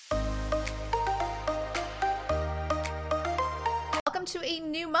welcome to a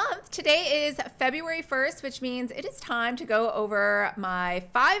new month. Today is February 1st, which means it is time to go over my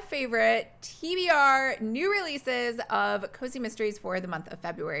 5 favorite TBR new releases of Cozy Mysteries for the month of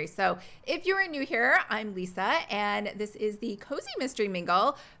February. So if you are new here, I'm Lisa, and this is the Cozy Mystery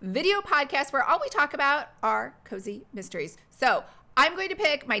Mingle video podcast where all we talk about are cozy mysteries. So I'm going to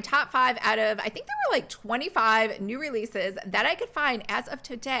pick my top 5 out of, I think there were like 25 new releases that I could find as of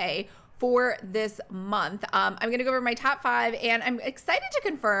today for this month. I'm going to go over my top 5, and I'm excited to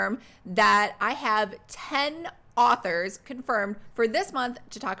confirm that I have 10 authors confirmed for this month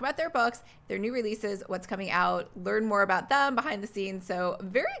to talk about their books, their new releases, what's coming out, learn more about them behind the scenes. So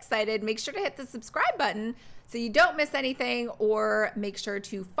very excited. Make sure to hit the subscribe button so you don't miss anything, or make sure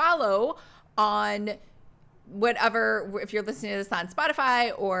to follow on whatever, if you're listening to this on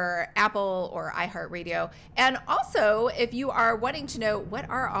Spotify or Apple or iHeartRadio. And also, if you are wanting to know what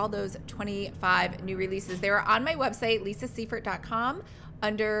are all those 25 new releases, they are on my website, lisaseifert.com,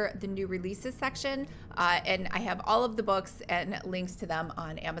 under the new releases section. And I have all of the books and links to them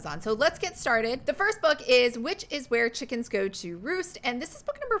on Amazon. So let's get started. The first book is Which is Where Chickens Go to Roost. And this is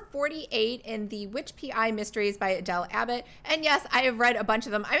book number 48 in the Witch PI Mysteries by Adele Abbott. And yes, I have read a bunch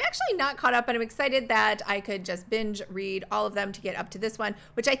of them. I'm actually not caught up, but I'm excited that I could just binge read all of them to get up to this one,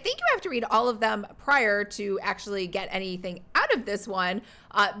 which I think you have to read all of them prior to actually get anything out of this one.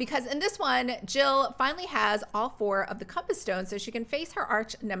 Because in this one, Jill finally has all 4 of the compass stones so she can face her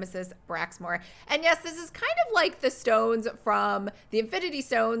arch nemesis, Braxmore. And yes, this is kind of like the stones from the Infinity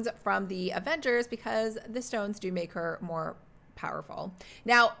Stones from the Avengers, because the stones do make her more powerful.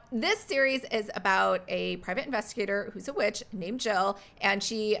 Now, this series is about a private investigator who's a witch named Jill, and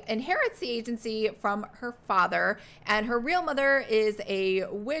she inherits the agency from her father, and her real mother is a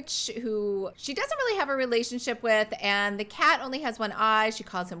witch who she doesn't really have a relationship with, and the cat only has one eye. She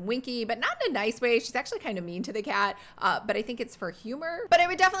calls him Winky, but not in a nice way. She's actually kind of mean to the cat, but I think it's for humor. But I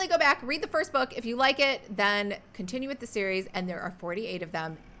would definitely go back, read the first book. If you like it, then continue with the series, and there are 48 of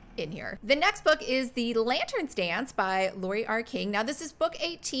them in here. The next book is The Lantern's Dance by Laurie R. King. Now, this is book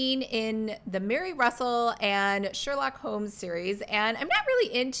 18 in the Mary Russell and Sherlock Holmes series, and I'm not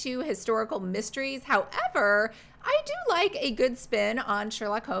really into historical mysteries. However, I do like a good spin on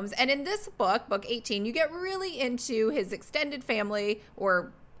Sherlock Holmes, and in this book, book 18, you get really into his extended family,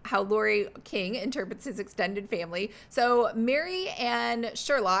 or how Laurie King interprets his extended family. So Mary and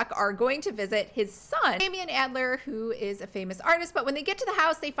Sherlock are going to visit his son, Damian Adler, who is a famous artist. But when they get to the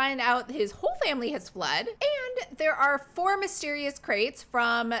house, they find out his whole family has fled. And there are 4 mysterious crates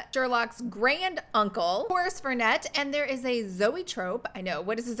from Sherlock's grand uncle, Horace Vernet. And there is a zoetrope. I know,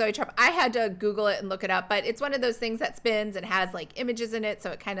 what is a zoetrope? I had to Google it and look it up, but it's one of those things that spins and has like images in it.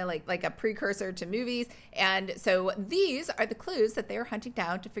 So it kind of like a precursor to movies. And so these are the clues that they're hunting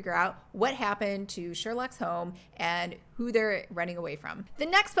down to figure out what happened to Sherlock's home and who they're running away from. The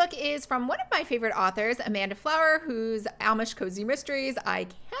next book is from one of my favorite authors, Amanda Flower, whose Amish Cozy Mysteries I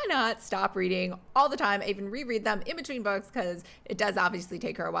cannot stop reading all the time. I even reread them in between books because it does obviously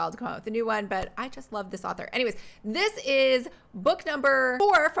take her a while to come out with a new one, but I just love this author. Anyways, this is book number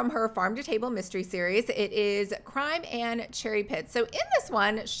 4 from her Farm to Table mystery series. It is Crime and Cherry Pit. So in this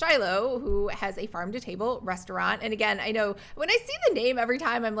one, Shiloh, who has a farm to table restaurant, and again, I know when I see the name every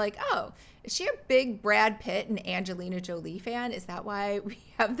time, I'm like, oh, is she a big Brad Pitt and Angelina Jolie fan? Is that why we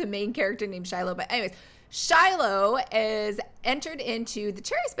have the main character named Shiloh? But anyways, Shiloh is entered into the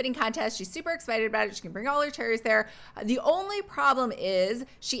cherry spitting contest. She's super excited about it. She can bring all her cherries there. The only problem is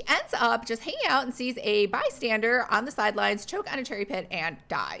she ends up just hanging out and sees a bystander on the sidelines choke on a cherry pit and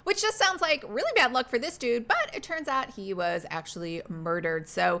die, which just sounds like really bad luck for this dude, but it turns out he was actually murdered.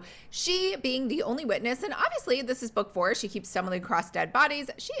 So she, being the only witness, and obviously this is book 4, she keeps stumbling across dead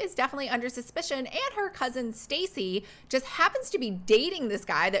bodies, she is definitely under suspicion, and her cousin Stacy just happens to be dating this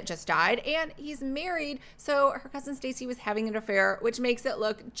guy that just died, and he's married. So her cousin Stacy was having an affair, which makes it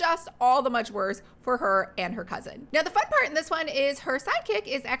look just all the much worse for her and her cousin. Now, the fun part in this one is her sidekick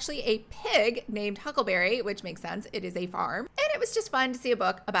is actually a pig named Huckleberry, which makes sense. It is a farm. And it was just fun to see a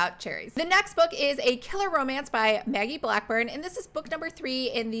book about cherries. The next book is A Killer Romance by Maggie Blackburn, and this is book number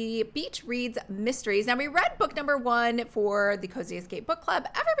 3 in the Beach Reads Mysteries. Now, we read book number 1 for the Cozy Escape Book Club.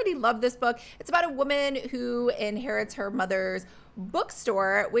 Everybody loved this book. It's about a woman who inherits her mother's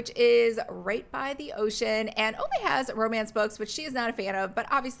bookstore, which is right by the ocean and only has romance books, which she is not a fan of, but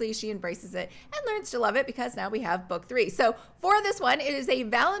obviously she embraces it and learns to love it because now we have book 3. So for this one, it is a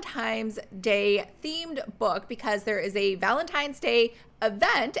Valentine's Day themed book because there is a Valentine's Day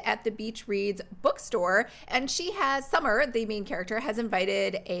event at the Beach Reads bookstore, and Summer, the main character, has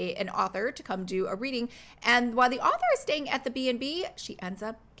invited an author to come do a reading, and while the author is staying at the B&B, she ends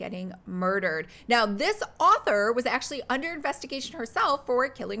up getting murdered. Now, this author was actually under investigation herself for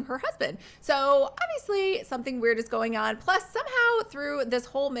killing her husband. So obviously something weird is going on. Plus, somehow through this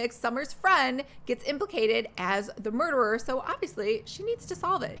whole mix, Summer's friend gets implicated as the murderer. So obviously she needs to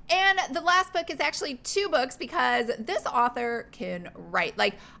solve it. And the last book is actually 2 books because this author can write.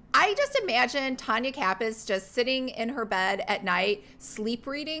 Like, I just imagine Tanya Kappas just sitting in her bed at night, sleep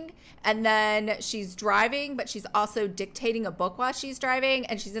reading, and then she's driving, but she's also dictating a book while she's driving,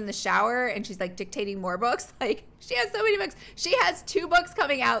 and she's in the shower and she's like dictating more books. Like, she has so many books. She has 2 books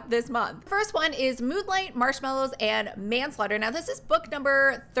coming out this month. First one is Moonlight, Marshmallows, and Manslaughter. Now, this is book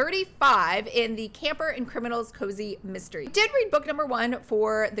number 35 in the Camper and Criminals Cozy Mystery. I did read book number 1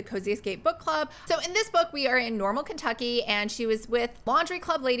 for the Cozy Escape Book Club. So in this book, we are in Normal, Kentucky, and she was with Laundry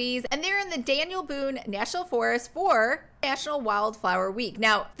Club ladies, and they're in the Daniel Boone National Forest for National Wildflower Week.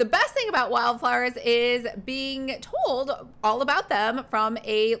 Now, the best thing about wildflowers is being told all about them from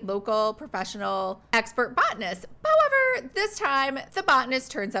a local professional expert botanist. However, this time the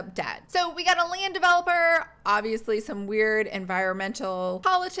botanist turns up dead. So we got a land developer, obviously some weird environmental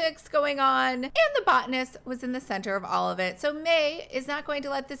politics going on, and the botanist was in the center of all of it. So May is not going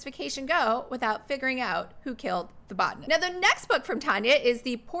to let this vacation go without figuring out who killed the botanist. Now, the next book from Tanya is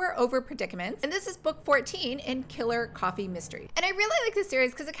the Pour Over Predicaments, and this is book 14 in Killer Coffee Mystery. And I really like this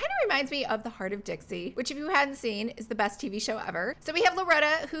series because it kind of reminds me of The Heart of Dixie, which if you hadn't seen is the best TV show ever. So we have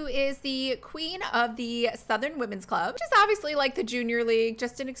Loretta, who is the queen of the Southern Women's Club, which is obviously like the Junior League,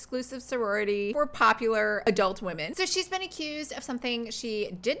 just an exclusive sorority for popular adult women. So she's been accused of something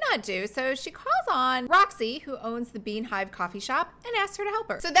she did not do, so she calls on Roxy, who owns the Bean Hive coffee shop, and asks her to help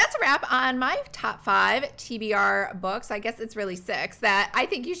her. So that's a wrap on my top 5 TBR books. I guess it's really 6 that I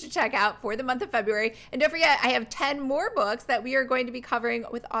think you should check out for the month of February. And don't forget, I have 10 more books that we are going to be covering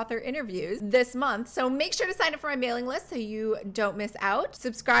with author interviews this month. So make sure to sign up for my mailing list so you don't miss out.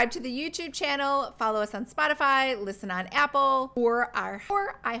 Subscribe to the YouTube channel, follow us on Spotify, listen on Apple or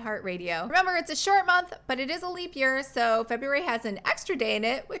iHeartRadio. Remember, it's a short month, but it is a leap year, so February has an extra day in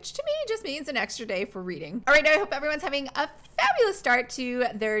it, which to me just means an extra day for reading. All right, I hope everyone's having a fabulous start to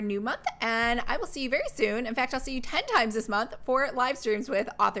their new month, and I will see you very soon. In fact, I'll see you 10 times this month for live streams with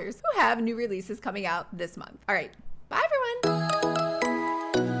authors who have new releases coming out this month. All right, bye everyone.